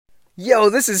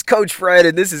Yo, this is Coach Fred,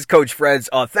 and this is Coach Fred's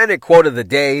Authentic Quote of the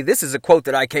Day. This is a quote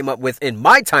that I came up with in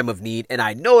my time of need, and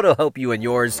I know it'll help you in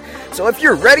yours. So if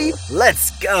you're ready, let's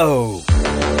go.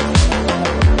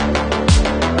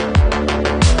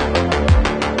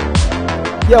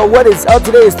 Yo, what is up?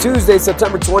 Today is Tuesday,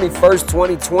 September 21st,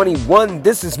 2021.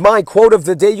 This is my quote of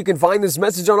the day. You can find this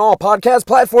message on all podcast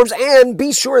platforms, and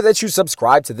be sure that you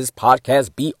subscribe to this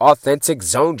podcast. Be Authentic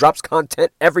Zone drops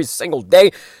content every single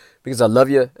day because I love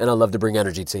you and I love to bring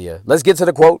energy to you. Let's get to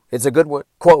the quote. It's a good one.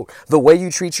 Quote, "The way you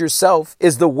treat yourself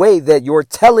is the way that you're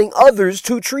telling others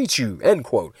to treat you." End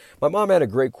quote. My mom had a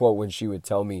great quote when she would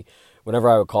tell me whenever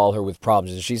I would call her with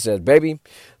problems. And she said, "Baby,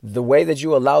 the way that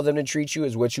you allow them to treat you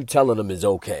is what you telling them is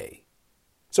okay."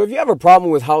 So if you have a problem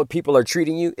with how people are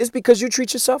treating you, it's because you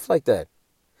treat yourself like that.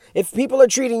 If people are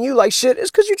treating you like shit,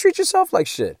 it's because you treat yourself like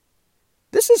shit.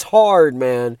 This is hard,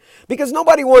 man, because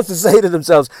nobody wants to say to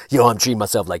themselves, yo, I'm treating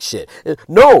myself like shit.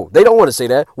 No, they don't want to say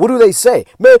that. What do they say?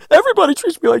 Man, everybody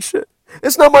treats me like shit.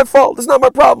 It's not my fault. It's not my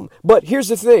problem. But here's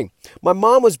the thing. My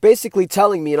mom was basically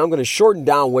telling me, and I'm going to shorten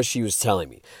down what she was telling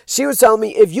me. She was telling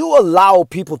me, if you allow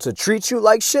people to treat you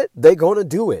like shit, they're going to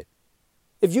do it.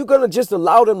 If you're going to just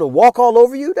allow them to walk all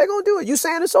over you, they're going to do it. You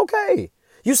saying it's okay.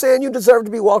 You saying you deserve to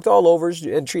be walked all over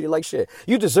and treated like shit.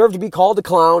 You deserve to be called a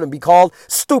clown and be called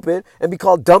stupid and be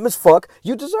called dumb as fuck.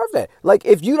 You deserve that. Like,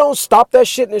 if you don't stop that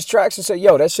shit in its tracks and say,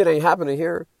 yo, that shit ain't happening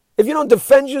here. If you don't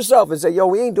defend yourself and say, yo,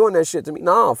 we ain't doing that shit to me.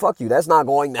 No, fuck you. That's not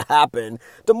going to happen.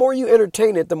 The more you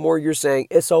entertain it, the more you're saying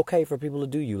it's okay for people to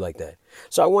do you like that.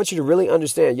 So I want you to really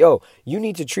understand, yo, you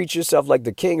need to treat yourself like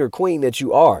the king or queen that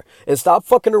you are. And stop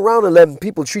fucking around and letting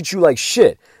people treat you like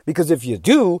shit. Because if you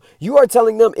do, you are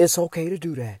telling them it's okay to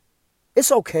do that.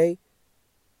 It's okay.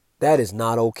 That is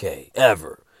not okay,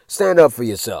 ever. Stand up for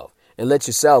yourself. And let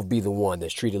yourself be the one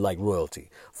that's treated like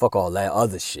royalty. Fuck all that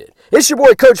other shit. It's your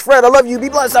boy, Coach Fred. I love you. Be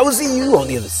blessed. I will see you on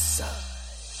the other side.